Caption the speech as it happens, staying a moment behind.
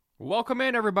Welcome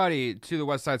in, everybody, to the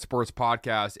Westside Sports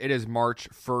Podcast. It is March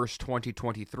 1st,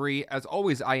 2023. As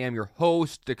always, I am your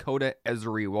host, Dakota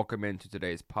Ezri. Welcome into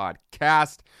today's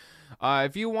podcast.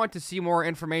 If you want to see more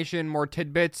information, more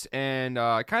tidbits, and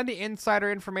kind of the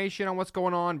insider information on what's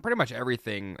going on, pretty much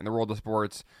everything in the world of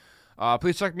sports,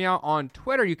 please check me out on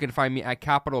Twitter. You can find me at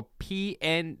capital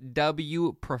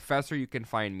PNW Professor. You can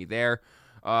find me there.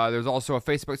 There's also a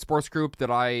Facebook sports group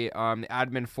that I the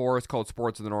admin for. It's called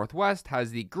Sports of the Northwest. Has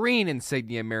the green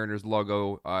insignia Mariners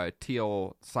logo,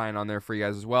 teal sign on there for you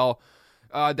guys as well.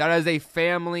 That is a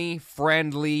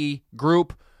family-friendly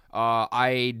group.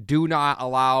 I do not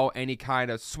allow any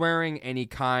kind of swearing, any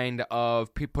kind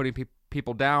of putting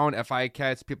people down. If I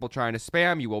catch people trying to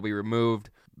spam, you will be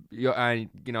removed. And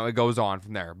it goes on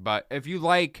from there. But if you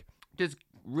like just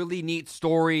really neat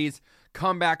stories,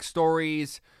 comeback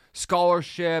stories,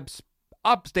 scholarships,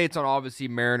 updates on obviously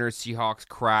Mariners, Seahawks,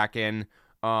 Kraken,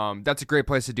 that's a great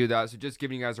place to do that. So just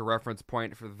giving you guys a reference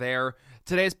point for there.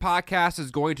 Today's podcast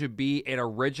is going to be an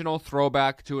original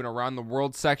throwback to an Around the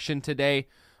World section today,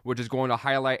 which is going to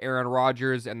highlight Aaron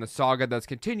Rodgers and the saga that's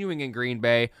continuing in Green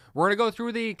Bay. We're going to go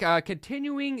through the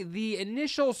continuing the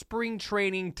initial spring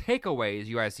training takeaways.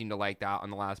 You guys seem to like that on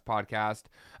the last podcast.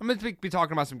 I'm going to be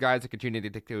talking about some guys that continue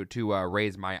to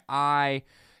raise my eye.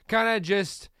 Kind of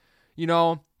just,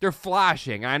 they're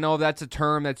flashing. I know that's a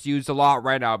term that's used a lot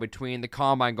right now between the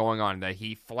combine going on, that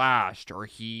he flashed or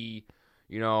he,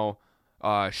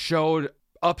 showed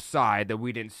upside that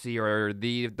we didn't see, or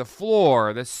the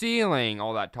floor, the ceiling,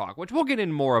 all that talk, which we'll get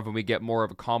in more of when we get more of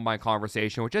a combine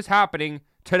conversation, which is happening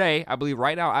today, I believe,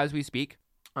 right now as we speak.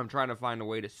 I'm trying to find a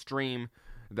way to stream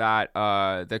that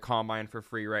the combine for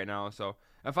free right now, so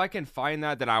if I can find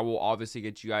that, then I will obviously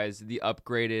get you guys the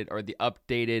upgraded or the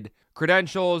updated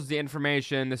credentials, the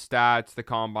information, the stats, the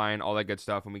combine, all that good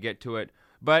stuff when we get to it.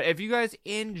 But if you guys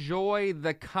enjoy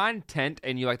the content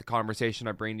and you like the conversation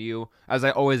I bring to you, as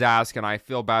I always ask, and I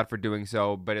feel bad for doing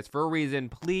so, but it's for a reason,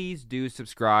 please do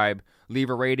subscribe, leave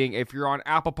a rating. If you're on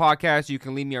Apple Podcasts, you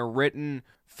can leave me a written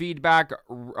feedback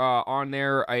on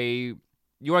there.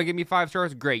 You want to give me 5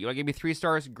 stars? Great. You want to give me 3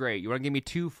 stars? Great. You want to give me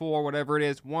 2, 4, whatever it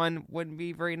is? 1 wouldn't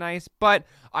be very nice, but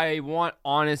I want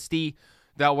honesty.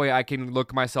 That way I can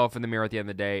look myself in the mirror at the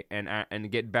end of the day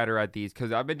and get better at these,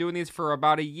 because I've been doing these for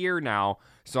about a year now,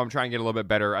 so I'm trying to get a little bit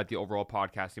better at the overall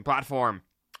podcasting platform.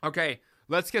 Okay,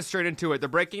 let's get straight into it. The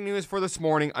breaking news for this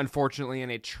morning, unfortunately, in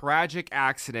a tragic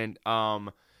accident,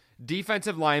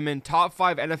 defensive lineman, top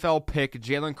 5 NFL pick,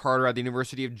 Jalen Carter at the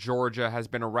University of Georgia has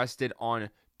been arrested on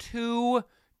 2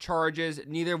 charges,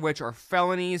 neither of which are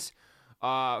felonies,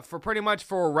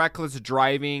 for reckless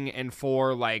driving and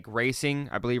for racing.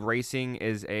 I believe racing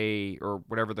is or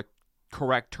whatever the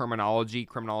correct terminology,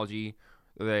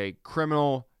 the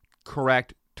criminal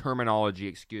correct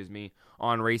terminology,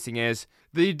 on racing is.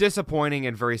 The disappointing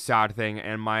and very sad thing,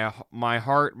 and my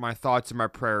heart, my thoughts, and my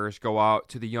prayers go out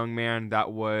to the young man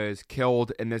that was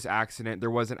killed in this accident.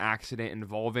 There was an accident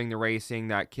involving the racing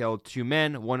that killed 2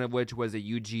 men, one of which was a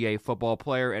UGA football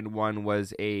player, and one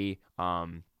was an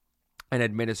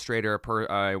administrator,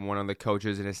 one of the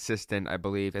coaches, an assistant, I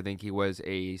believe. I think he was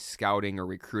a scouting or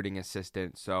recruiting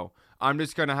assistant. So I'm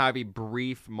just going to have a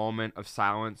brief moment of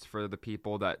silence for the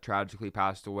people that tragically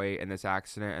passed away in this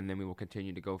accident, and then we will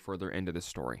continue to go further into the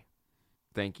story.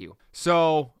 Thank you.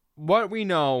 So what we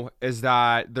know is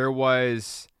that there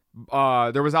was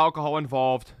alcohol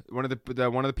involved. One of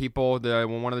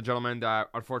the gentlemen that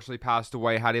unfortunately passed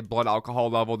away had a blood alcohol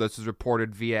level. This was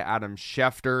reported via Adam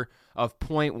Schefter of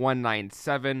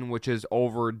 0.197, which is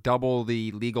over double the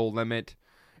legal limit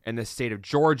in the state of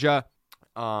Georgia.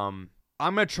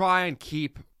 I'm going to try and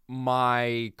keep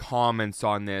my comments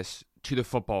on this to the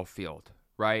football field,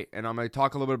 right? And I'm going to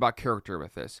talk a little bit about character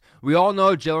with this. We all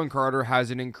know Jalen Carter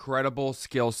has an incredible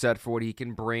skill set for what he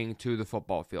can bring to the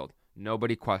football field.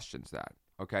 Nobody questions that,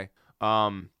 okay?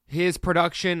 His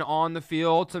production on the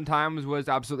field sometimes was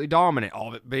absolutely dominant. All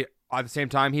of it, but at the same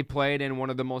time, he played in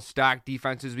one of the most stacked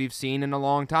defenses we've seen in a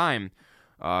long time.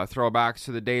 Throwbacks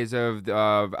to the days of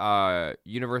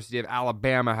University of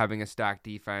Alabama having a stacked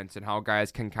defense, and how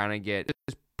guys can kind of get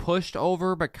just pushed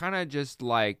over, but kind of just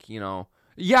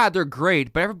yeah, they're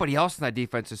great, but everybody else in that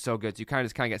defense is so good, so you kind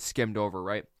of get skimmed over,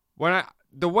 right?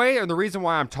 The reason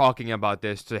why I'm talking about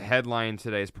this to headline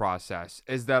today's process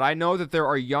is that I know that there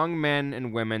are young men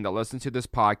and women that listen to this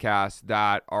podcast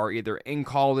that are either in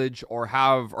college or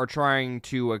are trying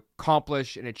to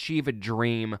accomplish and achieve a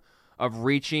dream of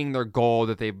reaching their goal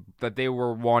that they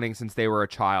were wanting since they were a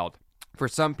child. For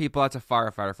some people, that's a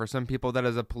firefighter. For some people, that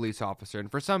is a police officer. And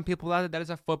for some people, that is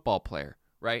a football player,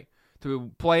 right?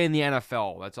 to play in the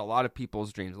NFL. That's a lot of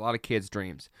people's dreams, a lot of kids'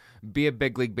 dreams. Be a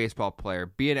big league baseball player,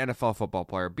 be an NFL football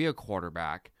player, be a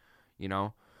quarterback,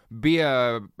 be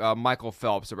a Michael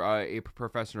Phelps, a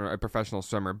professional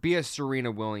swimmer, be a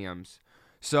Serena Williams.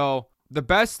 So the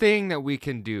best thing that we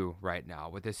can do right now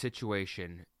with this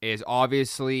situation is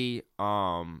obviously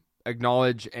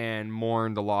acknowledge and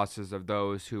mourn the losses of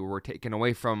those who were taken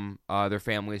away from their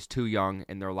families too young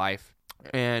in their life.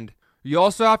 And you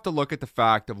also have to look at the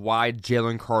fact of why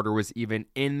Jalen Carter was even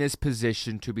in this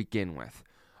position to begin with.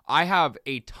 I have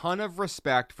a ton of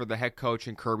respect for the head coach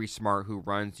and Kirby Smart, who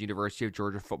runs the University of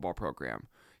Georgia football program.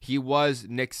 He was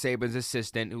Nick Saban's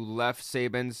assistant, who left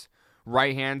Saban's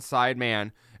right-hand side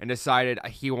man and decided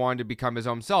he wanted to become his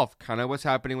own self. Kind of what's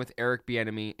happening with Eric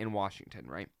Bieniemy in Washington,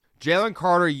 right? Jalen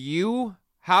Carter, you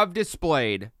have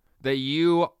displayed that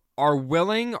you are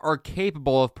willing or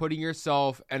capable of putting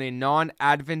yourself in a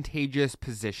non-advantageous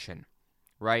position,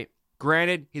 right?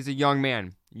 Granted, he's a young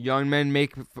man. Young men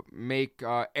make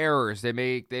errors.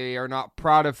 They are not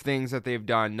proud of things that they've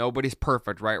done. Nobody's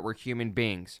perfect, right? We're human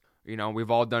beings.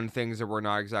 We've all done things that we're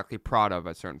not exactly proud of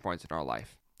at certain points in our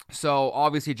life. So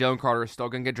obviously, Jalen Carter is still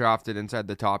going to get drafted inside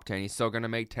the top 10. He's still going to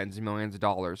make tens of millions of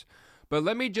dollars. But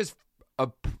let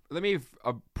me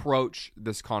approach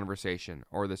this conversation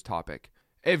or this topic.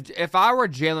 If I were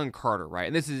Jalen Carter, right,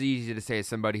 and this is easy to say as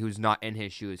somebody who's not in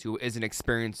his shoes, who isn't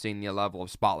experiencing the level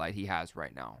of spotlight he has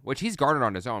right now, which he's garnered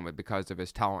on his own because of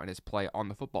his talent and his play on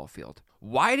the football field.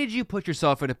 Why did you put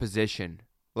yourself in a position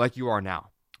like you are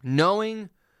now, knowing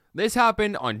this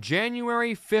happened on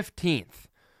January 15th?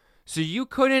 So you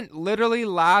couldn't literally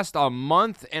last a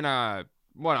month and a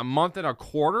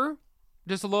quarter,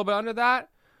 just a little bit under that,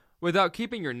 without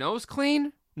keeping your nose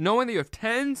clean, knowing that you have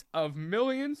tens of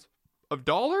millions of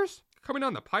dollars coming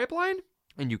down the pipeline,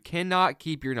 and you cannot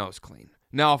keep your nose clean.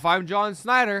 Now, if I'm John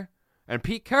Snyder and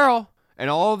Pete Carroll and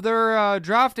all of their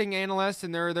drafting analysts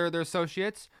and their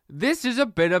associates, this is a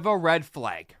bit of a red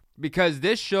flag because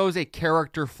this shows a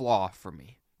character flaw for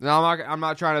me. Now, I'm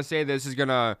not trying to say this is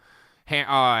gonna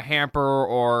hamper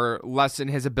or lessen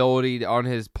his ability on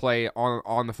his play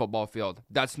on the football field.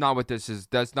 That's not what this is.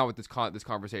 That's not what this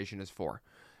conversation is for.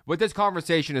 What this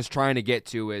conversation is trying to get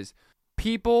to is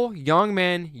people, young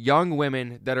men, young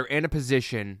women that are in a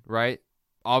position, right?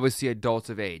 Obviously adults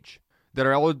of age that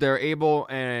they're able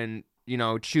and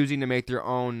choosing to make their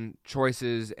own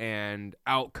choices and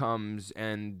outcomes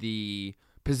and the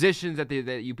positions that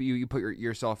you put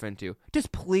yourself into.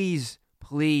 Just please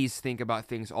think about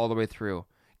things all the way through.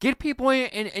 Get people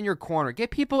in your corner.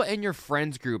 Get people in your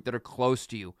friends group that are close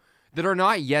to you that are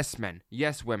not yes men,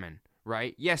 yes women,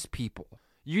 right? Yes people.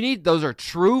 Those are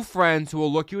true friends who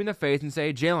will look you in the face and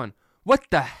say, Jalen, what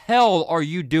the hell are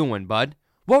you doing, bud?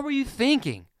 What were you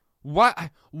thinking?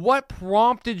 What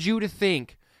prompted you to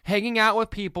think hanging out with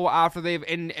people after they've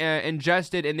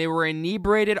ingested and they were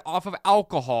inebriated off of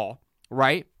alcohol,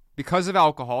 right? Because of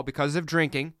alcohol, because of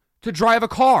drinking, to drive a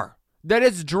car that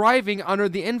is driving under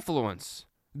the influence?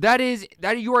 That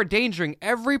you are endangering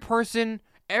every person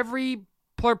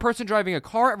driving a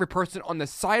car, every person on the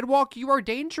sidewalk. You are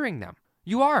endangering them.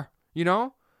 You are,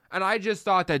 And I just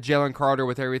thought that Jalen Carter,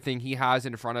 with everything he has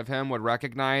in front of him, would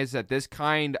recognize that this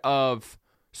kind of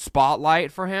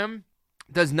spotlight for him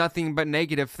does nothing but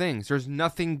negative things. There's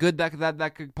nothing good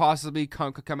that could possibly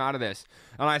come out of this.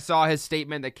 And I saw his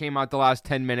statement that came out the last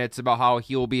 10 minutes about how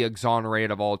he will be exonerated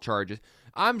of all charges.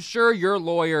 I'm sure your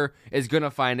lawyer is going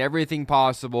to find everything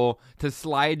possible to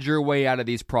slide your way out of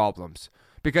these problems.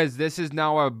 Because this is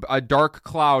now a dark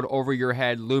cloud over your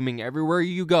head looming everywhere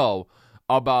you go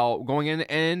about going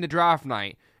in the draft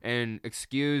night. And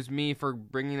excuse me for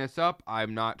bringing this up.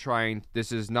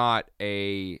 This is not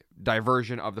a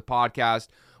diversion of the podcast.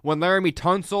 When Laramie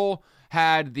Tunsil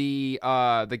had the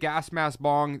gas mask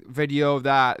bong video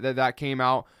that came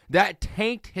out, that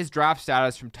tanked his draft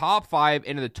status from top 5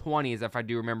 into the 20s, if I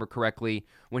do remember correctly,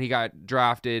 when he got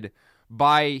drafted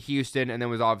by Houston and then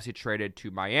was obviously traded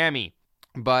to Miami.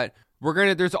 But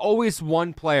there's always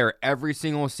one player every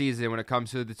single season when it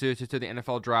comes to the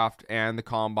NFL draft and the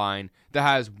combine that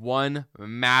has one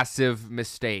massive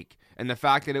mistake. And the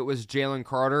fact that it was Jalen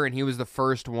Carter and he was the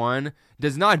first one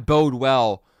does not bode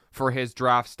well for his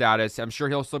draft status. I'm sure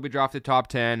he'll still be drafted top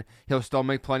 10. He'll still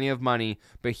make plenty of money,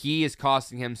 but he is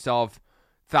costing himself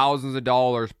thousands of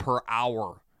dollars per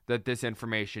hour that this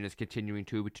information is continuing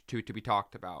to be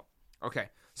talked about.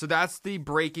 Okay. So that's the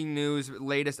breaking news,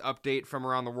 latest update from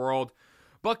around the world.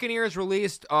 Buccaneers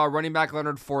released running back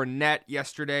Leonard Fournette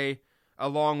yesterday,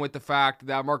 along with the fact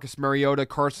that Marcus Mariota,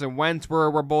 Carson Wentz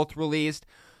were both released.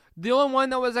 The only one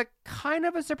that was a kind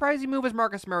of a surprising move was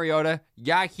Marcus Mariota.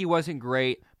 Yeah, he wasn't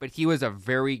great, but he was a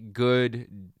very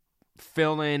good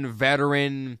fill-in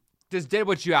veteran. Just did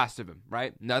what you asked of him,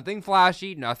 right? Nothing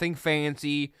flashy, nothing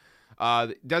fancy.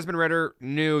 Desmond Ridder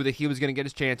knew that he was going to get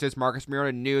his chances. Marcus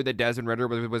Mariota knew that Desmond Ridder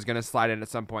was going to slide in at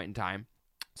some point in time.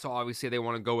 So obviously they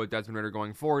want to go with Desmond Ridder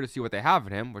going forward to see what they have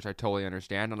in him, which I totally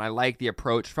understand. And I like the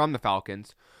approach from the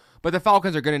Falcons. But the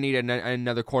Falcons are going to need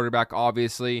another quarterback,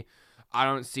 obviously. I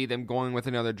don't see them going with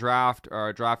another draft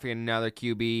or drafting another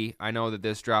QB. I know that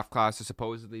this draft class is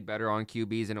supposedly better on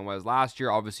QBs than it was last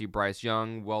year. Obviously, Bryce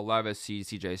Young, Will Levis,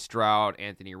 CJ Stroud,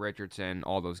 Anthony Richardson,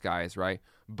 all those guys, right?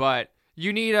 But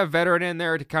you need a veteran in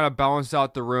there to kind of balance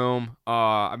out the room.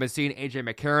 I've been seeing A.J.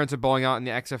 McCarron's balling out in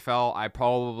the XFL. I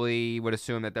probably would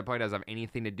assume that probably doesn't have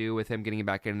anything to do with him getting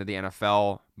back into the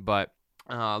NFL. But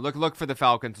look for the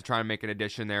Falcons to try and make an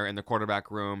addition there in the quarterback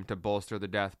room to bolster the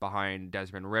depth behind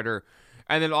Desmond Ridder.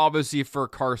 And then obviously for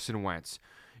Carson Wentz.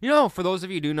 For those of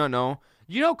you who do not know,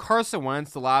 Carson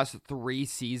Wentz the last 3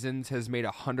 seasons has made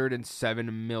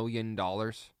 $107 million.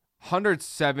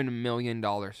 $107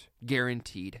 million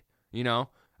guaranteed. And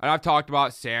I've talked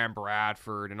about Sam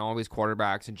Bradford and all these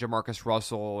quarterbacks and Jamarcus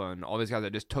Russell and all these guys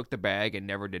that just took the bag and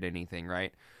never did anything,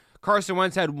 right? Carson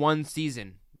Wentz had 1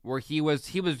 season where he would have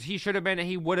been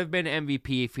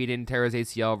MVP if he didn't tear his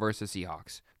ACL versus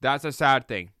Seahawks. That's a sad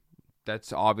thing.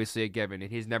 That's obviously a given.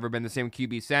 He's never been the same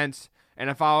QB since. And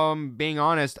if I'm being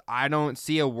honest, I don't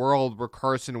see a world where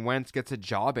Carson Wentz gets a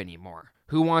job anymore.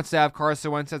 Who wants to have Carson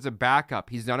Wentz as a backup?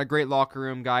 He's not a great locker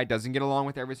room guy. Doesn't get along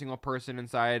with every single person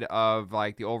inside of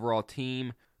the overall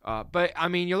team. But I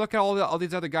mean, you look at all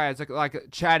these other guys.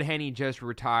 Like Chad Henne just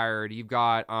retired. You've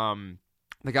got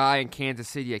the guy in Kansas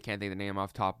City. I can't think of the name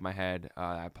off the top of my head.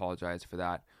 I apologize for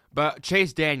that. But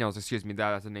Chase Daniels, excuse me,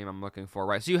 that's the name I'm looking for,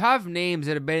 right? So you have names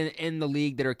that have been in the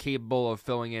league that are capable of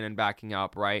filling in and backing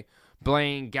up, right?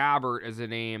 Blaine Gabbert is a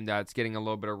name that's getting a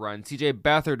little bit of run. CJ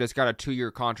Beathard just got a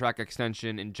 2-year contract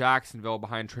extension in Jacksonville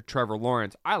behind Trevor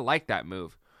Lawrence. I like that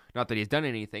move. Not that he's done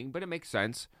anything, but it makes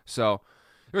sense. So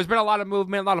there's been a lot of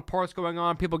movement, a lot of parts going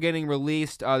on, people getting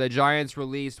released. The Giants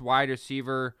released wide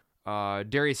receiver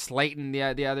Darius Slayton the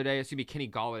other day. It's going to be Kenny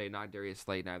Golladay, not Darius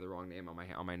Slayton. I have the wrong name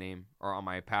on my name or on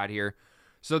my pad here.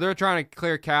 So they're trying to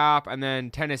clear cap, and then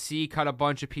Tennessee cut a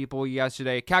bunch of people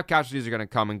yesterday. Cap casualties are going to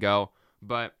come and go,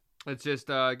 but it's just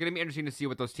going to be interesting to see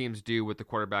what those teams do with the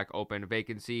quarterback open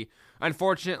vacancy.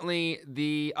 Unfortunately,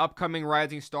 the upcoming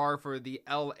rising star for the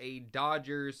LA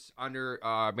Dodgers under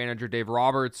manager Dave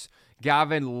Roberts,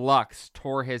 Gavin Lux,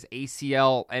 tore his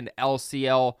ACL and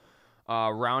LCL,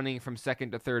 rounding from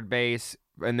second to third base,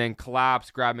 and then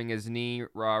collapsed, grabbing his knee.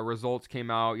 Results came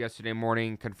out yesterday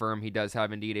morning, confirmed he does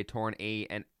have indeed a torn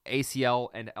ACL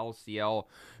and LCL.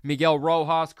 Miguel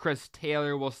Rojas, Chris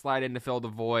Taylor will slide in to fill the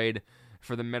void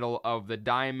for the middle of the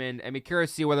diamond. And be curious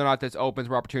to see whether or not this opens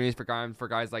more opportunities for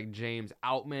guys like James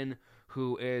Outman,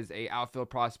 who is a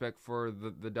outfield prospect for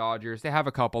the Dodgers. They have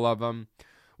a couple of them.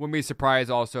 Wouldn't be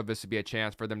surprised also if this would be a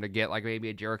chance for them to get maybe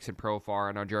a Jerickson Profar.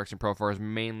 I know Jerickson Profar is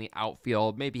mainly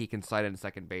outfield. Maybe he can slide into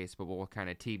second base, but we'll kind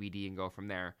of TBD and go from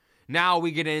there. Now we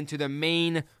get into the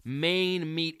main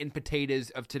meat and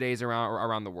potatoes of today's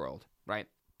around the world, right?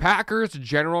 Packers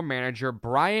general manager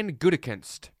Brian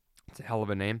Gutekunst. It's a hell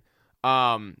of a name.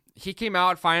 He came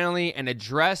out finally and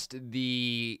addressed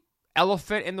the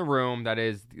elephant in the room that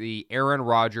is the Aaron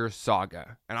Rodgers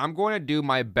saga. And I'm going to do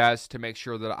my best to make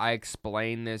sure that I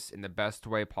explain this in the best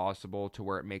way possible to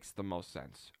where it makes the most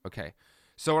sense. Okay.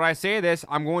 So when I say this,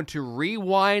 I'm going to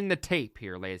rewind the tape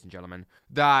here, ladies and gentlemen,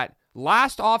 that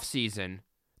last offseason,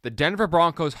 the Denver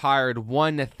Broncos hired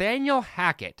one Nathaniel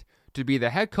Hackett to be the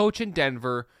head coach in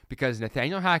Denver because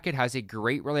Nathaniel Hackett has a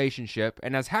great relationship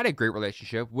and has had a great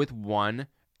relationship with one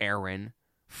Aaron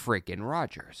freaking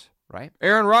Rodgers. Right?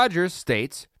 Aaron Rodgers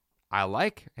states, I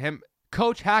like him.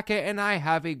 Coach Hackett and I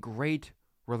have a great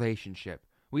relationship.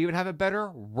 We even have a better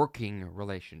working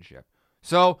relationship.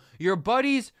 So your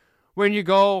buddies, when you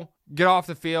go get off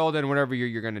the field and whatever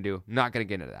you're going to do, not going to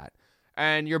get into that.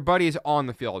 And your buddies on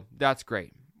the field, that's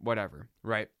great. Whatever,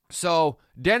 right? So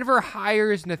Denver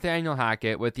hires Nathaniel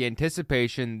Hackett with the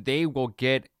anticipation they will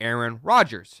get Aaron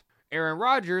Rodgers. Aaron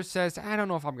Rodgers says, I don't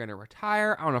know if I'm going to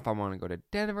retire. I don't know if I want to go to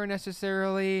Denver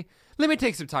necessarily. Let me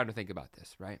take some time to think about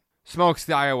this, right? Smokes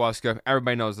the ayahuasca.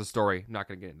 Everybody knows the story. I'm not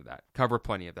going to get into that. Cover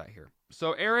plenty of that here.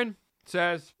 So Aaron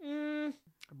says,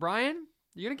 Brian,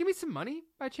 you going to give me some money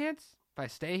by chance? If I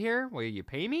stay here, will you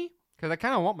pay me? Because I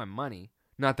kind of want my money.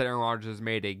 Not that Aaron Rodgers has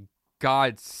made a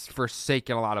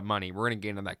God-forsaken a lot of money. We're going to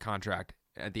get into that contract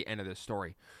at the end of this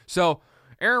story. So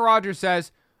Aaron Rodgers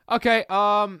says, okay,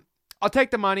 I'll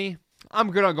take the money.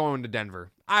 I'm good on going to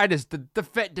Denver. the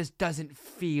fit just doesn't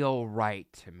feel right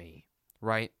to me,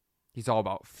 right? He's all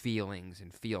about feelings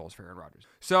and feels for Aaron Rodgers.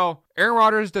 So Aaron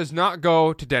Rodgers does not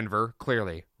go to Denver,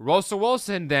 clearly. Russell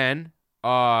Wilson then,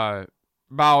 about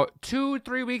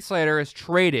 2-3 weeks later, is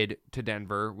traded to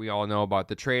Denver. We all know about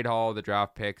the trade haul, the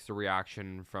draft picks, the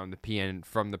reaction from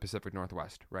the Pacific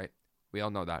Northwest, right? We all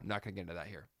know that. I'm not going to get into that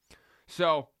here.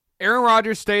 So Aaron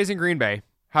Rodgers stays in Green Bay,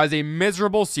 has a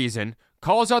miserable season,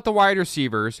 calls out the wide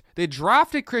receivers. They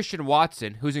drafted Christian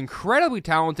Watson, who's incredibly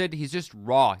talented. He's just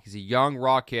raw. He's a young,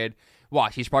 raw kid.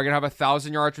 Watch, he's probably going to have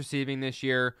 1,000 yards receiving this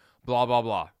year, blah, blah,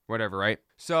 blah. Whatever, right?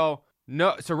 So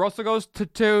Russell goes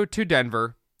to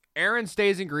Denver. Aaron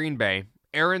stays in Green Bay.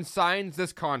 Aaron signs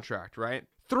this contract, right?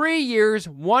 3 years,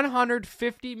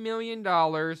 $150 million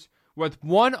with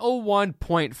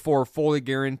 101.4 fully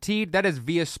guaranteed. That is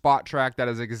via Spot Track. That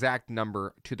is exact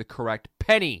number to the correct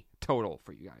penny total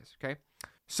for you guys, okay?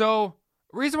 So,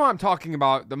 reason why I'm talking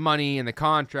about the money and the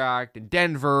contract and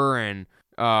Denver and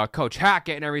Coach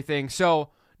Hackett and everything. So,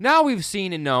 now we've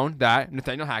seen and known that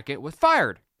Nathaniel Hackett was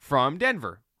fired from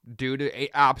Denver due to an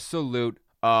absolute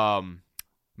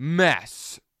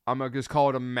mess. I'm going to just call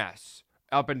it a mess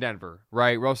up in Denver,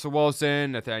 right? Russell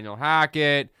Wilson, Nathaniel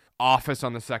Hackett, office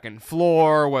on the second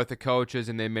floor with the coaches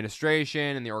and the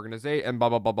administration and the organization and blah,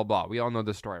 blah, blah, blah, blah. We all know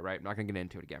this story, right? I'm not going to get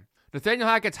into it again. Nathaniel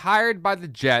Hackett's hired by the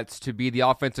Jets to be the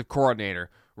offensive coordinator,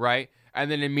 right?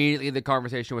 And then immediately the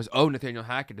conversation was, oh, Nathaniel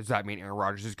Hackett, does that mean Aaron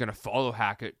Rodgers is going to follow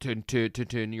Hackett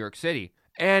to New York City?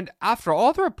 And after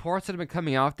all the reports that have been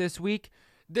coming out this week,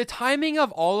 the timing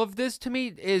of all of this to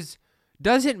me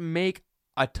doesn't make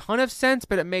a ton of sense,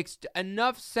 but it makes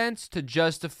enough sense to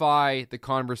justify the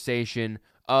conversation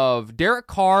of Derek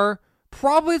Carr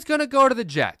probably is going to go to the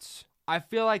Jets. I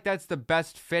feel like that's the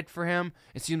best fit for him.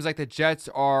 It seems like the Jets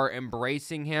are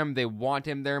embracing him. They want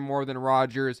him there more than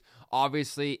Rodgers.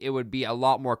 Obviously, it would be a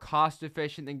lot more cost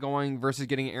efficient than going versus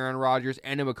getting Aaron Rodgers,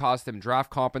 and it would cost them draft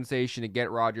compensation to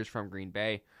get Rodgers from Green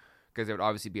Bay because it would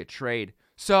obviously be a trade.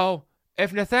 So,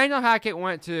 if Nathaniel Hackett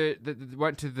went to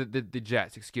the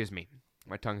Jets, excuse me,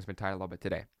 my tongue's been tied a little bit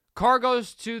today. Carr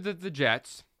goes to the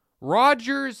Jets.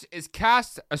 Rodgers is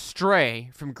cast astray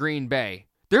from Green Bay.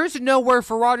 There's nowhere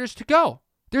for Rodgers to go.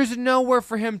 There's nowhere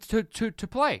for him to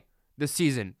play this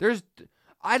season.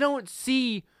 I don't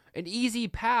see an easy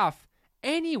path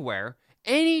anywhere.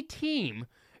 Any team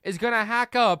is going to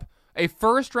hack up a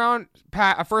first round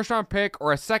pick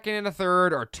or a second and a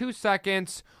third or 2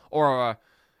 seconds or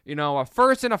a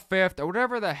first and a fifth or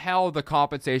whatever the hell the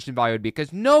compensation value would be,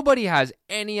 because nobody has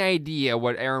any idea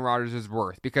what Aaron Rodgers is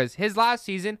worth, because his last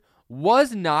season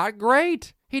was not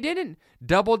great. He didn't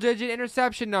double-digit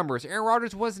interception numbers. Aaron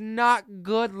Rodgers was not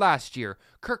good last year.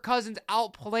 Kirk Cousins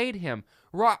outplayed him.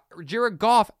 Jared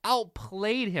Goff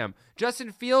outplayed him.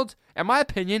 Justin Fields, in my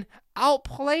opinion,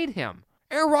 outplayed him.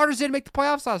 Aaron Rodgers didn't make the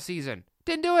playoffs last season.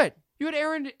 Didn't do it. You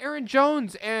had Aaron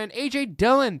Jones and A.J.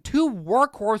 Dillon, 2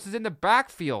 workhorses in the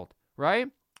backfield, right?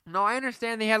 Now, I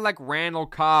understand they had like Randall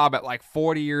Cobb at like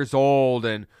 40 years old,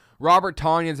 and Robert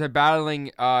Tonyan's been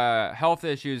battling health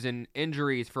issues and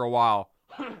injuries for a while.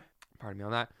 Pardon me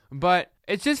on that. But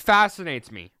it just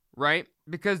fascinates me, right?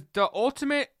 Because the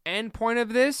ultimate end point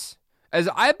of this is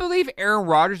I believe Aaron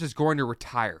Rodgers is going to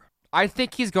retire. I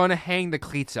think he's going to hang the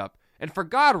cleats up. And for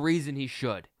God reason, he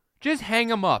should. Just hang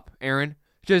them up, Aaron.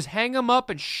 Just hang them up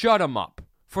and shut them up.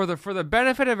 For the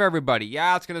benefit of everybody.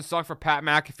 Yeah, it's going to suck for Pat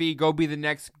McAfee. Go be the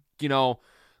next,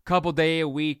 couple day a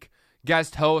week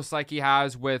guest host like he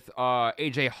has with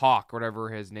AJ Hawk, whatever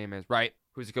his name is, right?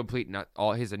 Who's a complete nut.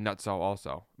 He's a nutso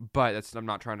also. But I'm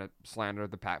not trying to slander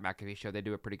the Pat McAfee show. They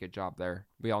do a pretty good job there.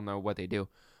 We all know what they do.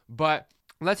 But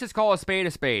let's just call a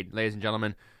spade, ladies and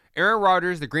gentlemen. Aaron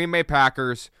Rodgers, the Green Bay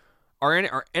Packers,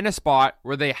 are in a spot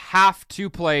where they have to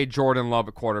play Jordan Love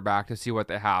at quarterback to see what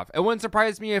they have. It wouldn't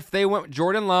surprise me if they went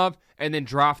Jordan Love and then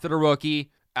drafted a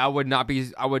rookie. I wouldn't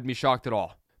be shocked at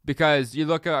all. Because you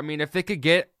look at, if they could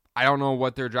get, I don't know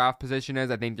what their draft position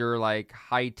is. I think they're like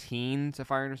high teens,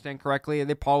 if I understand correctly.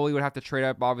 They probably would have to trade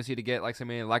up, obviously, to get like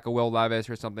somebody like a Will Levis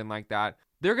or something like that.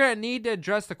 They're going to need to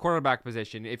address the quarterback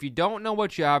position. If you don't know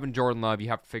what you have in Jordan Love, you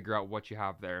have to figure out what you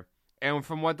have there. And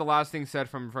from what the last thing said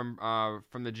from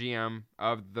the GM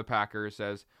of the Packers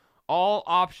says, all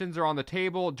options are on the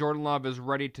table. Jordan Love is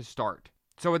ready to start.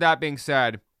 So with that being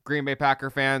said, Green Bay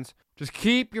Packer fans, just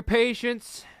keep your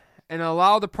patience and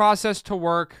allow the process to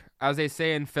work, as they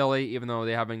say in Philly, even though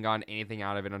they haven't gotten anything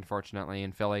out of it, unfortunately,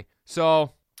 in Philly.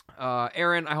 So,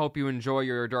 Aaron, I hope you enjoy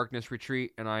your darkness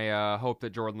retreat, and I hope that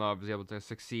Jordan Love is able to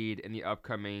succeed in the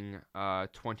upcoming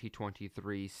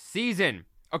 2023 season.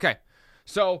 Okay.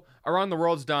 So, Around the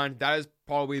World's done. That is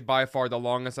probably by far the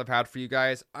longest I've had for you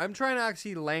guys. I'm trying to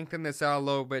actually lengthen this out a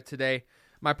little bit today.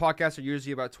 My podcasts are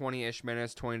usually about 20-ish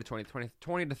minutes, 20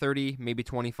 to 30, maybe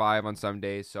 25 on some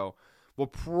days. So, we'll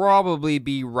probably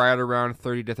be right around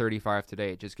 30 to 35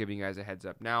 today, just giving you guys a heads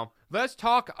up. Now, let's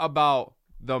talk about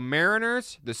the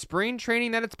Mariners, the spring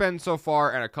training that it's been so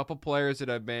far, and a couple players that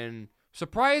have been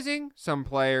surprising, some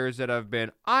players that have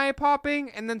been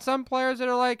eye-popping, and then some players that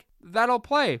are like, that'll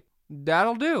play,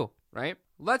 that'll do, right?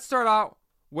 Let's start out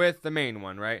with the main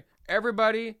one, right?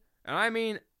 Everybody, and I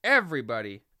mean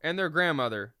everybody, and their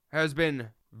grandmother has been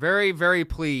very, very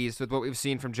pleased with what we've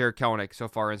seen from Jarred Kelenic so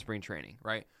far in spring training,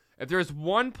 right? If there's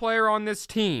one player on this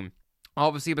team,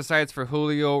 obviously besides for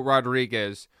Julio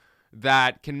Rodriguez,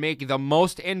 that can make the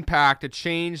most impact to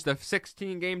change the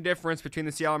 16-game difference between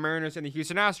the Seattle Mariners and the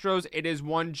Houston Astros, it is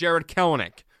one Jarred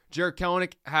Kelenic. Jarred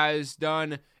Kelenic has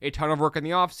done a ton of work in the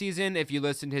offseason. If you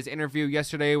listened to his interview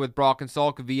yesterday with Brock and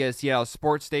Salk via Seattle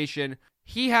Sports Station,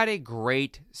 he had a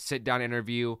great sit-down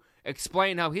interview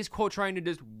explaining how he's, quote, trying to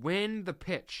just win the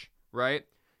pitch, right?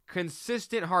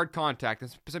 Consistent hard contact.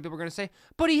 And some people are going to say,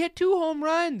 but he hit 2 home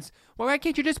runs. Well, why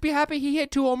can't you just be happy he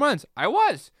hit 2 home runs? I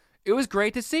was. It was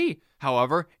great to see.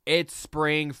 However, it's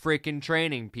spring freaking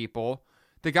training, people.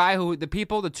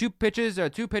 The two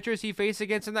pitchers he faced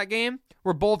against in that game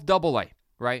were both AA,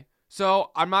 right? So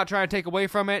I'm not trying to take away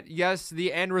from it. Yes,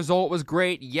 the end result was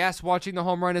great. Yes, watching the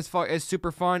home run is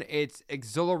super fun. It's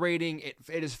exhilarating. It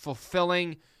is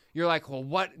fulfilling. You're like, well,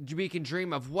 what we can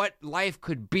dream of what life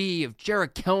could be if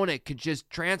Jarred Kelenic could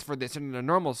just transfer this into a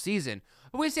normal season.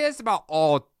 But we say this about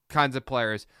all kinds of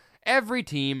players. Every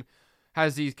team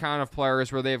has these kind of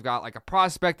players where they've got like a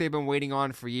prospect they've been waiting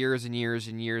on for years and years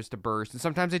and years to burst. And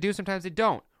sometimes they do, sometimes they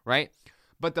don't, right?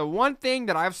 But the one thing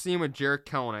that I've seen with Jarred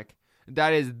Kelenic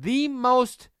that is the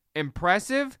most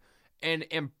impressive and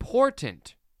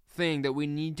important thing that we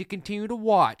need to continue to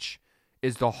watch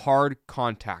is the hard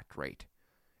contact rate.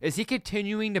 Is he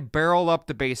continuing to barrel up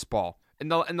the baseball? In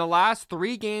the last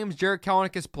 3 games Jarred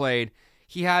Kelenic has played,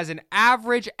 he has an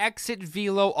average exit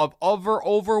velo of over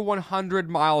 100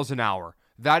 miles an hour.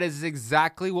 That is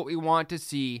exactly what we want to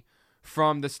see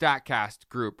from the StatCast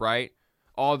group, right?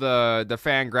 All the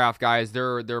FanGraph guys,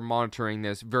 they're monitoring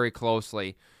this very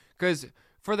closely. Because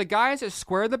for the guys that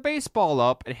square the baseball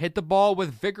up and hit the ball with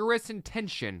vigorous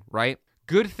intention, right?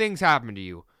 Good things happen to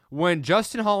you. When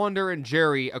Justin Hollander and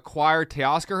Jerry acquired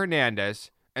Teoscar Hernandez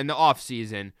in the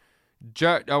offseason,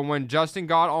 when Justin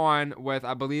got on with,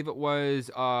 I believe it was,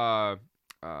 Bump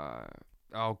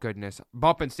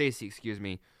and Stacy, excuse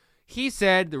me. He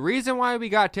said the reason why we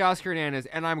got Teoscar Hernandez,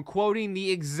 and I'm quoting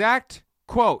the exact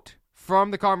quote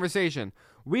from the conversation,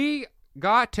 we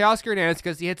got Teoscar Hernandez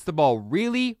because he hits the ball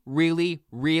really, really,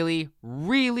 really,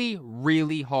 really,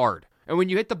 really hard. And when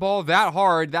you hit the ball that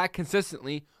hard, that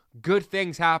consistently, good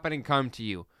things happen and come to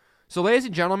you. So, ladies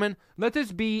and gentlemen, let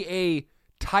this be a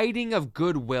tiding of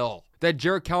goodwill that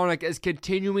Jarred Kelenic is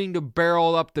continuing to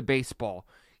barrel up the baseball.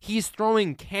 He's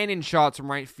throwing cannon shots from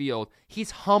right field.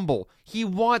 He's humble.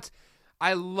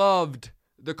 I loved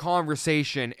the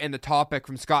conversation and the topic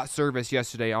from Scott Service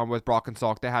yesterday on with Brock and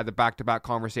Salk. They had the back-to-back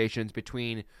conversations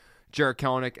between Jarred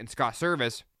Kelenic and Scott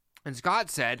Service. And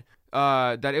Scott said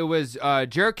that it was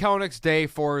Jarred Kelenic's day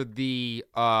for the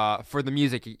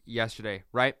music yesterday,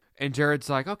 right? And Jared's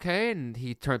like, okay, and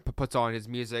he puts on his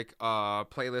music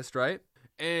playlist, right?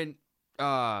 And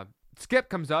Skip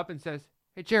comes up and says,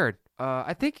 hey, Jarred,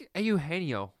 I think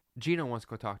Eugenio, Gino wants to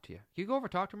go talk to you. Can you go over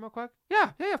and talk to him real quick?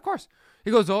 Yeah, of course.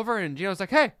 He goes over and Gino's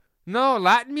like, hey, no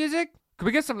Latin music? Could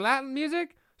we get some Latin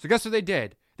music? So guess what they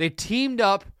did? They teamed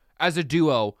up as a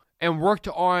duo and worked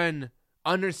on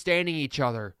understanding each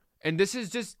other. And this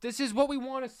is what we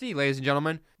want to see, ladies and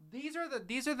gentlemen. These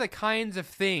are the kinds of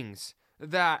things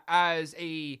that as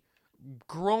a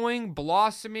growing,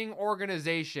 blossoming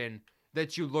organization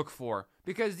that you look for.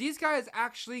 Because these guys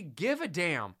actually give a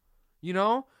damn. You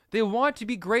know? They want to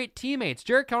be great teammates.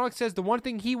 Jarred Kelenic says the one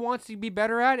thing he wants to be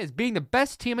better at is being the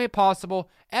best teammate possible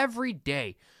every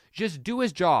day. Just do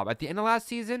his job. At the end of last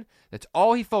season, that's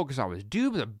all he focused on was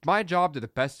do my job to the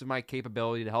best of my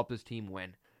capability to help his team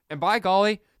win. And by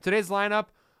golly, today's lineup,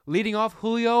 leading off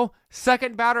Julio,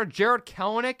 second batter Jarred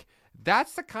Kelenic,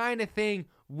 that's the kind of thing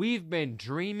we've been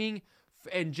dreaming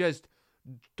and just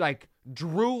like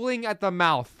drooling at the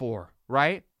mouth for,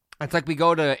 right? It's like we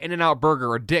go to In-N-Out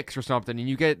Burger or Dick's or something, and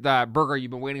you get that burger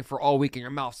you've been waiting for all week, and your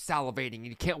mouth salivating, and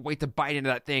you can't wait to bite into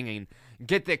that thing and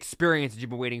get the experience that you've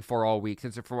been waiting for all week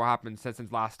since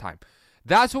last time.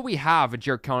 That's what we have with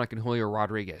Jarred Kelenic and Julio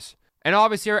Rodriguez. And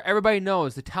obviously, everybody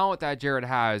knows the talent that Jarred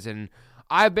has, and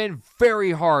I've been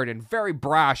very hard and very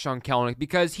brash on Kelenic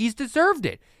because he's deserved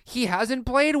it. He hasn't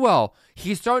played well.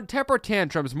 He's thrown temper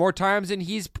tantrums more times than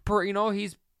he's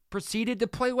proceeded to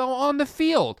play well on the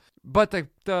field. But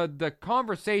the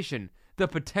conversation, the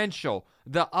potential,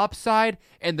 the upside,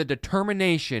 and the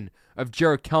determination of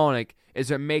Jarred Kelenic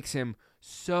is what makes him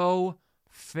so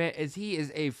he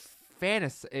is a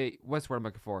fantasy. What's the word I'm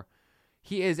looking for?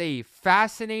 He is a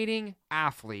fascinating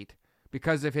athlete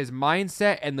because of his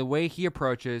mindset and the way he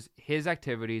approaches his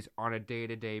activities on a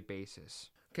day-to-day basis.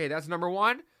 Okay, that's number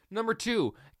one. Number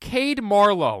two, Cade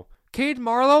Marlowe. Cade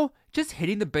Marlowe just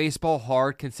hitting the baseball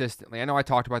hard consistently. I know I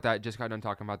talked about that, just got done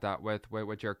talking about that with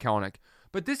Jarred Kelenic.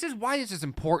 But this is why this is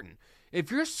important. If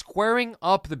you're squaring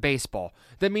up the baseball,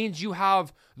 that means you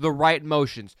have the right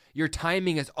motions. Your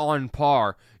timing is on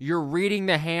par. You're reading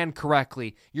the hand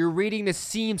correctly. You're reading the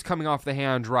seams coming off the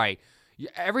hand right.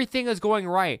 Everything is going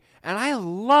right. And I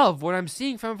love what I'm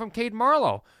seeing from Cade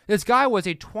Marlowe. This guy was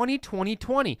a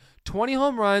 20-20-20. 20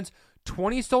 home runs,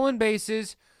 20 stolen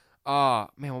bases.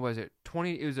 What was it?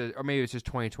 20, or maybe it was just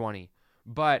 2020.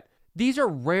 But these are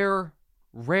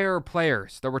rare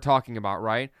players that we're talking about,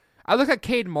 right? I look at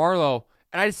Cade Marlowe,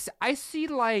 and I see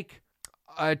like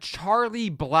a Charlie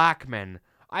Blackmon.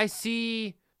 I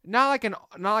see not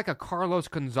like a Carlos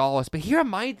Gonzalez, but he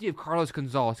reminds me of Carlos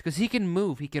Gonzalez because he can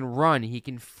move, he can run, he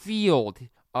can field.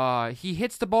 He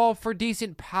hits the ball for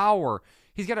decent power.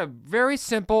 He's got a very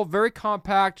simple, very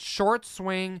compact, short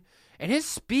swing, and his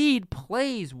speed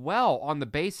plays well on the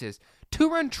bases.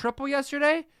 2-run triple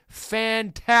yesterday,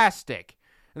 fantastic.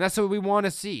 And that's what we want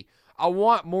to see. I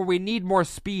want more. We need more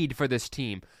speed for this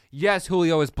team. Yes,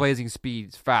 Julio is blazing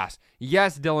speeds fast.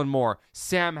 Yes, Dylan Moore,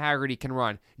 Sam Haggerty can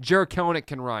run. Jarred Kelenic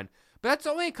can run. But that's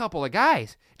only a couple of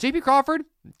guys. J.P. Crawford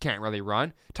can't really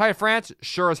run. Ty France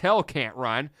sure as hell can't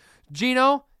run.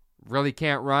 Gino really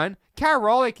can't run.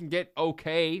 Raleigh can get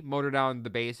okay, motor down the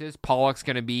bases. Pollock's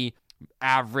going to be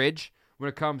average when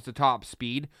it comes to top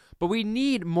speed. But we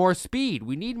need more speed.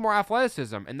 We need more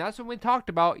athleticism. And that's what we talked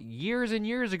about years and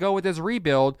years ago with this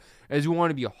rebuild, is we want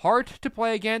to be hard to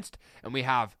play against, and we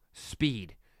have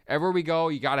speed. Everywhere we go,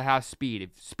 you got to have speed.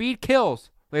 If speed kills,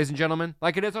 ladies and gentlemen,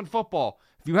 like it is on football.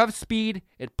 If you have speed,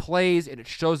 it plays, and it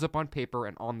shows up on paper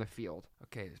and on the field.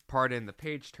 Okay, pardon the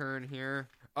page turn here.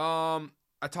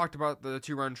 I talked about the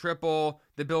 2-run triple,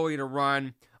 the ability to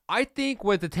run. I think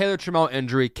with the Taylor Trammell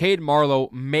injury, Cade Marlowe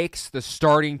makes the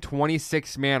starting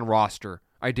 26-man roster.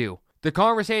 I do. The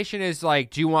conversation is like,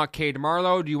 do you want Cade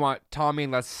Marlowe? Do you want Tommy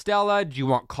La Stella? Do you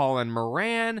want Colin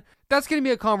Moran? That's going to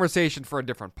be a conversation for a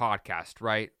different podcast,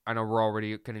 right? I know we're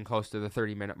already getting close to the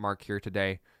 30-minute mark here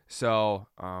today. So,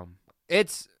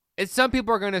 it's some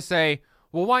people are going to say,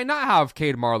 well, why not have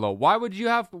Cade Marlowe? Why would you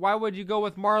go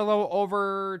with Marlowe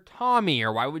over Tommy?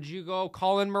 Or why would you go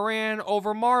Colin Moran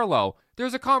over Marlowe?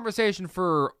 There's a conversation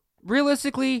for,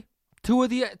 realistically, two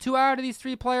out of these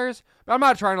three players. I'm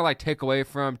not trying to take away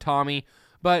from Tommy,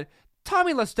 but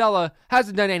Tommy La Stella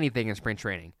hasn't done anything in spring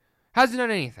training. Hasn't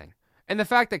done anything. And the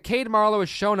fact that Cade Marlowe has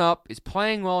shown up, is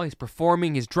playing well, he's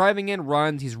performing, he's driving in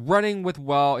runs, he's running with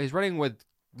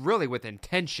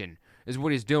intention is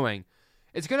what he's doing.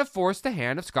 It's going to force the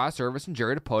hand of Scott Service and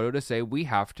Jerry Dipoto to say, we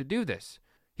have to do this.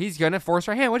 He's going to force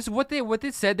our hand, which is what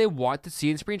they said they want to see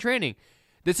in spring training.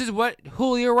 This is what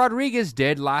Julio Rodriguez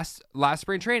did last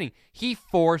spring training. He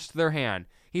forced their hand.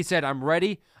 He said, I'm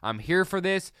ready. I'm here for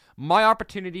this. My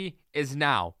opportunity is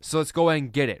now. So let's go ahead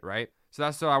and get it, right? So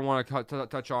that's what I want to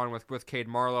touch on with Cade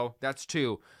Marlowe. That's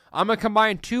two. I'm going to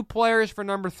combine two players for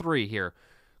number three here.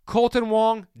 Colton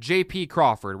Wong, J.P.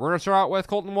 Crawford. We're going to start out with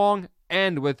Colton Wong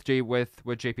and with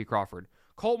J.P. Crawford.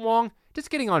 Colton Wong,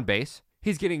 just getting on base.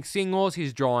 He's getting singles.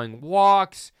 He's drawing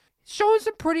walks. Showing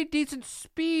some pretty decent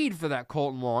speed for that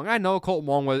Colton Wong. I know Colton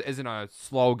Wong isn't a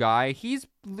slow guy. He's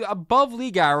above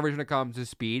league average when it comes to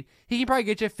speed. He can probably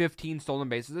get you 15 stolen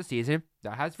bases a season.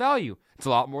 That has value. It's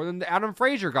a lot more than Adam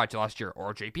Frazier got you last year,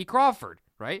 or J.P. Crawford,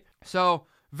 right? So,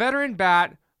 veteran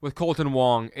bat with Colton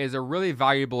Wong is a really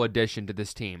valuable addition to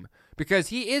this team because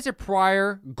he is a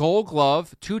prior Gold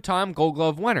Glove, two-time Gold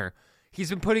Glove winner. He's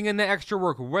been putting in the extra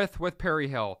work with Perry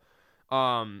Hill.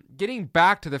 Getting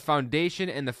back to the foundation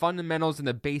and the fundamentals and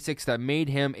the basics that made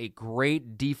him a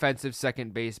great defensive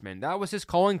second baseman. That was his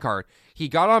calling card. He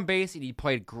got on base and he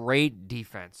played great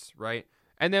defense, right?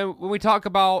 And then when we talk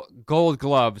about Gold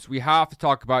Gloves, we have to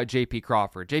talk about J.P.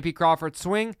 Crawford. J.P. Crawford's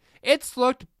swing, it's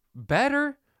looked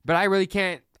better, but I really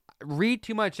can't read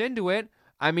too much into it.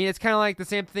 I mean, it's kind of like the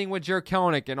same thing with Jarred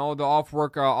Kelenic and all the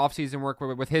off-season work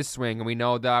with his swing. And we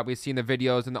know that we've seen the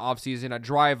videos in the off-season at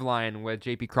Driveline with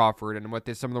J.P. Crawford and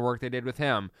some of the work they did with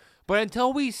him. But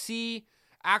until we see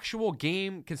actual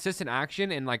game, consistent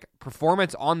action and like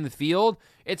performance on the field,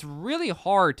 it's really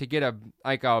hard to get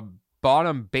a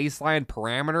bottom baseline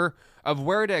parameter of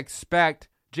where to expect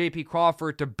JP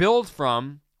Crawford to build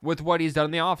from with what he's done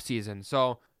in the offseason.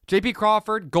 So JP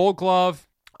Crawford, Gold Glove,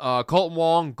 Colton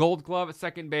Wong, Gold Glove at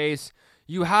second base.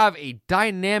 You have a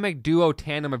dynamic duo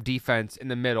tandem of defense in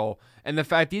the middle. And the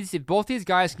fact if both these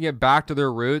guys can get back to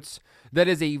their roots, that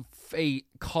is a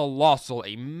colossal,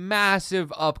 a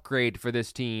massive upgrade for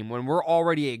this team when we're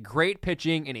already a great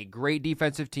pitching and a great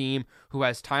defensive team who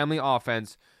has timely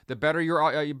offense. The better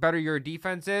your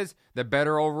defense is, the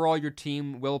better overall your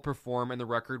team will perform, and the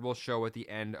record will show at the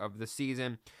end of the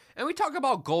season. And we talk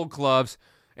about Gold Gloves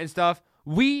and stuff.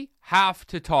 We have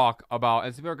to talk about,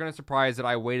 and some people are going to surprise that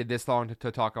I waited this long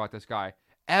to talk about this guy,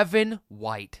 Evan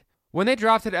White. When they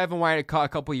drafted Evan White a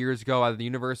couple years ago out of the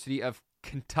University of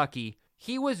Kentucky,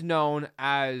 he was known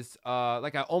as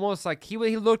he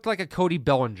looked like a Cody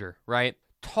Bellinger, right?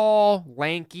 Tall,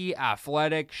 lanky,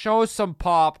 athletic, shows some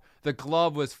pop. The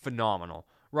glove was phenomenal,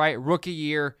 right? Rookie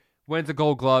year, wins the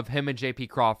Gold Glove, him and JP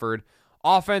Crawford.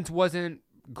 Offense wasn't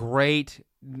great.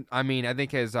 I mean, I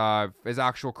think his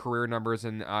actual career numbers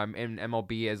in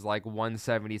MLB is like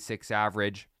 176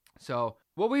 average. So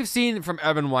what we've seen from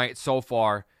Evan White so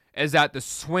far is that the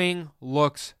swing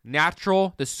looks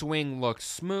natural, the swing looks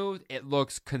smooth, it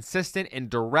looks consistent and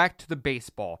direct to the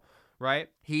baseball, right?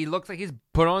 He looks like he's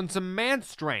put on some man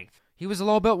strength. He was a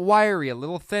little bit wiry, a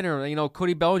little thinner. You know,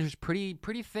 Cody Bellinger's pretty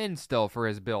thin still for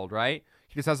his build, right?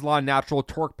 He just has a lot of natural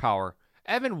torque power.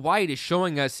 Evan White is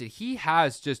showing us that he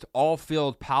has just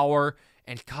all-field power,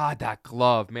 and God, that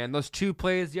glove, man. Those two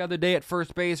plays the other day at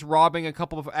first base, robbing a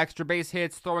couple of extra base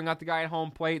hits, throwing out the guy at home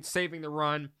plate, saving the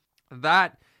run.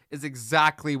 That is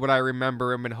exactly what I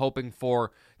remember and been hoping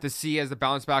for to see as the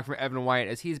bounce back from Evan White,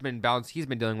 as he's been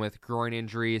dealing with groin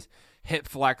injuries, hip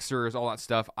flexors, all that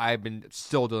stuff. I've been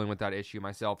still dealing with that issue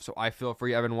myself, so I feel for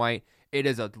you, Evan White. It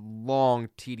is a long,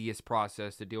 tedious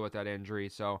process to deal with that injury,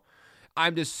 so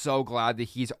I'm just so glad that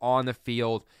he's on the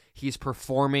field. He's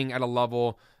performing at a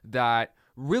level that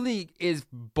really is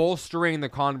bolstering the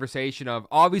conversation of,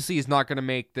 obviously he's not going to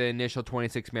make the initial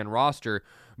 26-man roster,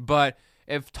 but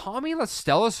if Tommy La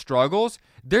Stella struggles,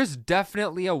 there's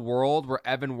definitely a world where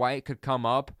Evan White could come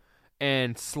up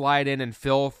and slide in and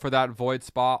fill for that void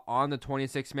spot on the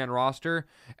 26-man roster.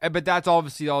 But that's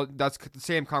obviously that's the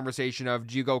same conversation of,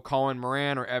 do you go Colin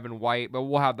Moran or Evan White? But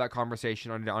we'll have that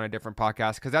conversation on a different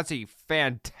podcast, because that's a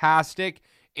fantastic,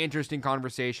 interesting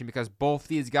conversation, because both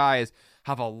these guys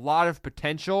have a lot of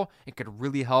potential and could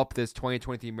really help this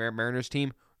 2023 Mariners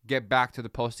team get back to the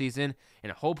postseason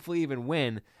and hopefully even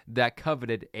win that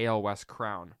coveted AL West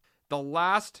crown. The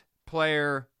last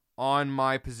player on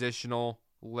my positional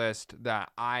list that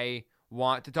I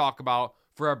want to talk about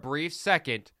for a brief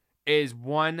second is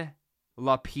one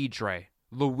Lapidre,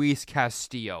 Luis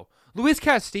Castillo. Luis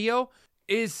Castillo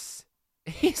he's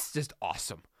just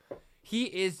awesome. He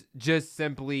is just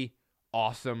simply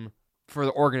awesome for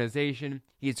the organization.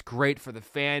 He's great for the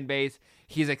fan base.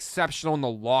 He's exceptional in the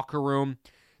locker room.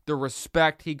 The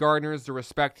respect he garners, the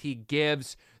respect he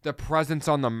gives, the presence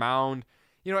on the mound.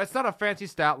 You know, it's not a fancy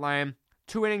stat line.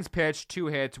 2 innings pitched, 2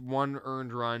 hits, 1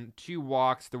 earned run, 2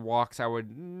 walks. The walks I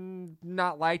would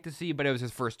not like to see, but it was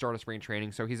his first start of spring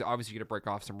training, so he's obviously going to break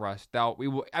off some rust. That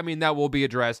will be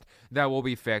addressed. That will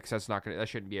be fixed. That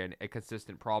shouldn't be a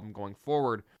consistent problem going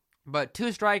forward. But 2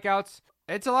 strikeouts,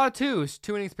 it's a lot of twos.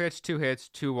 2 innings pitched, 2 hits,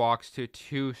 2 walks to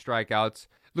 2 strikeouts.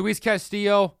 Luis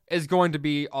Castillo is going to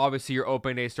be obviously your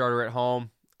opening day starter at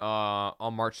home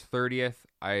on March 30th.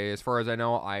 As far as I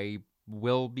know, I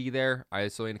will be there. I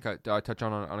still need to touch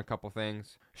on a couple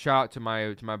things. Shout out to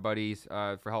my buddies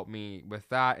for helping me with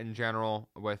that in general,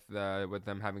 with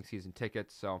them having season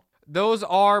tickets. So those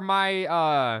are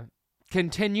my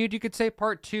continued, you could say,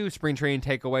 part 2 spring training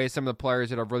takeaways. Some of the players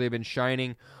that have really been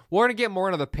shining. We're gonna get more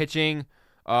into the pitching.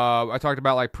 I talked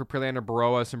about like Prelander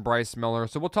Baroas and Bryce Miller,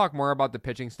 so we'll talk more about the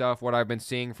pitching stuff, what I've been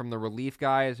seeing from the relief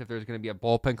guys, if there's going to be a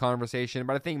bullpen conversation.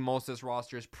 But I think most of this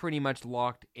roster is pretty much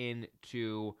locked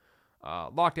into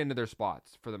their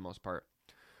spots for the most part.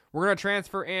 We're going to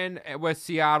transfer in with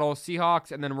Seattle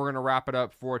Seahawks, and then we're going to wrap it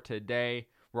up for today.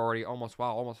 We're already almost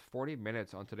 40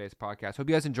 minutes on today's podcast. Hope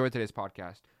you guys enjoyed today's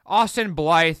podcast. Austin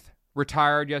Blythe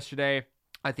retired yesterday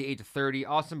at the age of 30.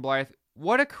 Austin Blythe,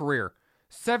 what a career.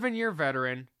 7-year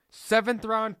veteran, 7th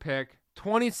round pick,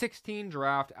 2016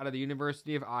 draft out of the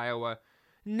University of Iowa.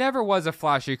 Never was a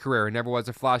flashy career, never was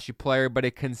a flashy player, but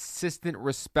a consistent,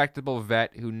 respectable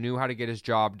vet who knew how to get his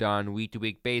job done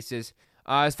week-to-week basis.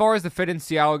 As far as the fit in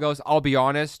Seattle goes, I'll be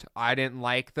honest, I didn't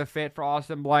like the fit for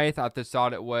Austin Blythe. I just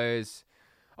thought it was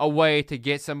a way to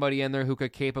get somebody in there who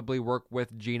could capably work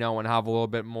with Geno and have a little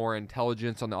bit more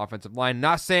intelligence on the offensive line.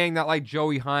 Not saying that like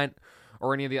Joey Hunt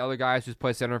or any of the other guys who's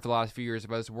played center for the last few years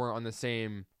of us weren't on the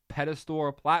same pedestal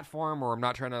or platform, or I'm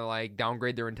not trying to like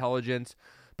downgrade their intelligence.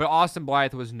 But Austin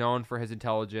Blythe was known for his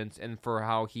intelligence and for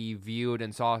how he viewed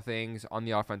and saw things on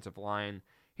the offensive line.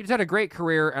 He just had a great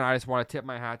career, and I just want to tip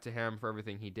my hat to him for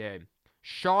everything he did.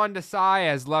 Sean Desai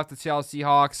has left the Seattle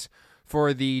Seahawks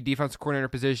for the defensive coordinator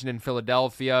position in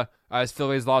Philadelphia, as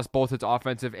Philly has lost both its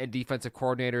offensive and defensive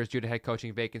coordinators due to head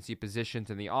coaching vacancy positions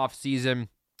in the offseason.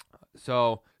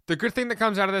 So the good thing that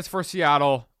comes out of this for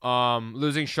Seattle,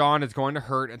 losing Sean is going to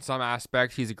hurt in some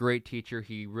aspects. He's a great teacher.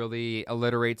 He really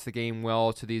alliterates the game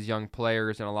well to these young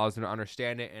players and allows them to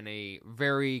understand it in a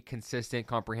very consistent,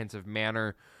 comprehensive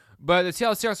manner. But the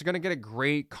Seattle Seahawks are going to get a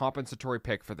great compensatory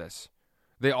pick for this.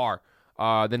 They are.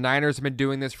 The Niners have been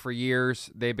doing this for years.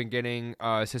 They've been getting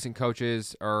assistant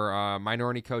coaches or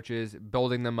minority coaches,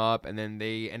 building them up, and then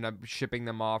they end up shipping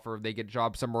them off, or they get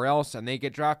jobs somewhere else, and they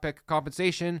get draft pick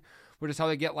compensation, which is how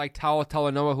they get like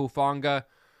Talanoa Hufanga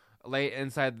late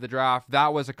inside the draft.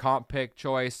 That was a comp pick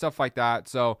choice, stuff like that.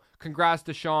 So congrats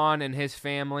to Sean and his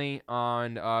family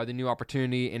on the new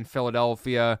opportunity in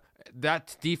Philadelphia.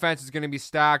 That defense is going to be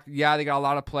stacked. Yeah, they got a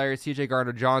lot of players, TJ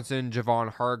Gardner-Johnson,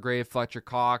 Javon Hargrave, Fletcher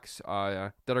Cox,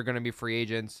 that are going to be free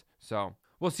agents. So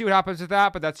we'll see what happens with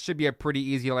that, but that should be a pretty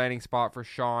easy landing spot for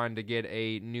Sean to get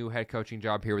a new head coaching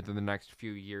job here within the next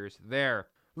few years there.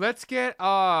 Let's get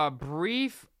a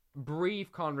brief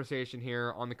conversation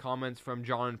here on the comments from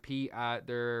John and Pete at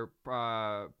their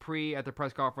at the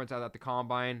press conference at the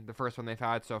Combine, the first one they've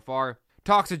had so far.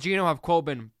 Talks of Geno have, quote,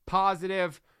 been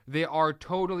positive. They are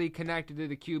totally connected to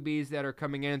the QBs that are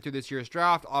coming in through this year's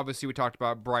draft. Obviously, we talked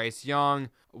about Bryce Young,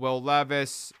 Will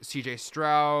Levis, CJ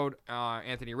Stroud,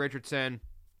 Anthony Richardson,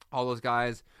 all those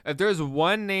guys. If there's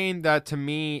one name that to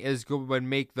me would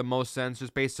make the most sense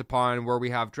just based upon where we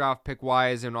have draft pick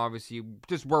wise and obviously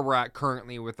just where we're at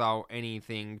currently without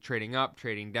anything trading up,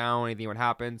 trading down, anything what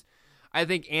happens, I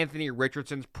think Anthony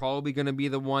Richardson's probably going to be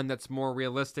the one that's more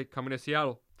realistic coming to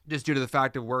Seattle, just due to the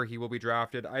fact of where he will be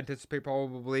drafted. I anticipate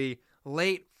probably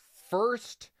late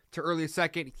first to early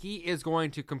second. He is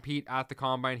going to compete at the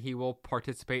Combine. He will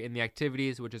participate in the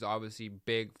activities, which is obviously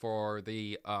big for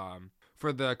the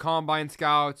Combine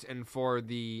scouts and for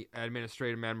the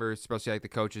administrative members, especially like the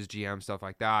coaches, GM, stuff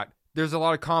like that. There's a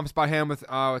lot of comps by him with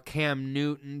Cam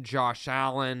Newton, Josh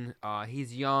Allen.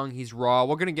 He's young, he's raw.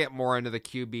 We're going to get more into the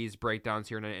QB's breakdowns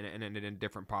here in a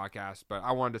different podcast, but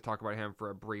I wanted to talk about him for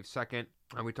a brief second.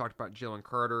 And we talked about Jalen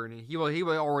Carter, and he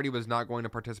already was not going to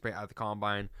participate at the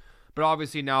Combine. But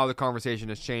obviously now the conversation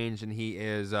has changed, and he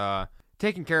is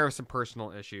taking care of some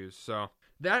personal issues. So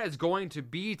that is going to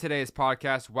be today's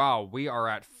podcast. Wow, we are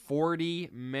at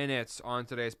 40 minutes on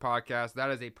today's podcast. That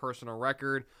is a personal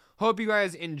record. Hope you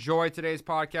guys enjoyed today's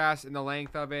podcast and the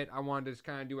length of it. I wanted to just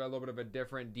kind of do a little bit of a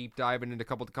different deep dive into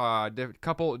a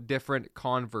couple different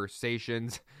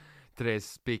conversations. Today's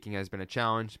speaking has been a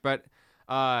challenge, but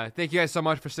thank you guys so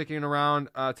much for sticking around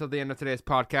till the end of today's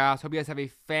podcast. Hope you guys have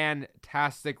a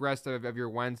fantastic rest of your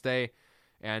Wednesday.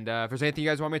 And if there's anything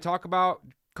you guys want me to talk about,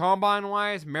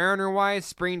 Combine-wise, Mariner-wise,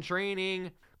 spring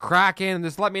training, Kraken,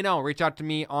 just let me know. Reach out to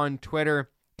me on Twitter.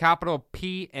 Capital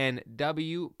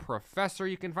PNW Professor.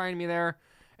 You can find me there.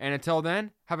 And until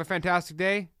then, have a fantastic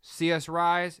day. See us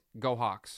rise. Go Hawks.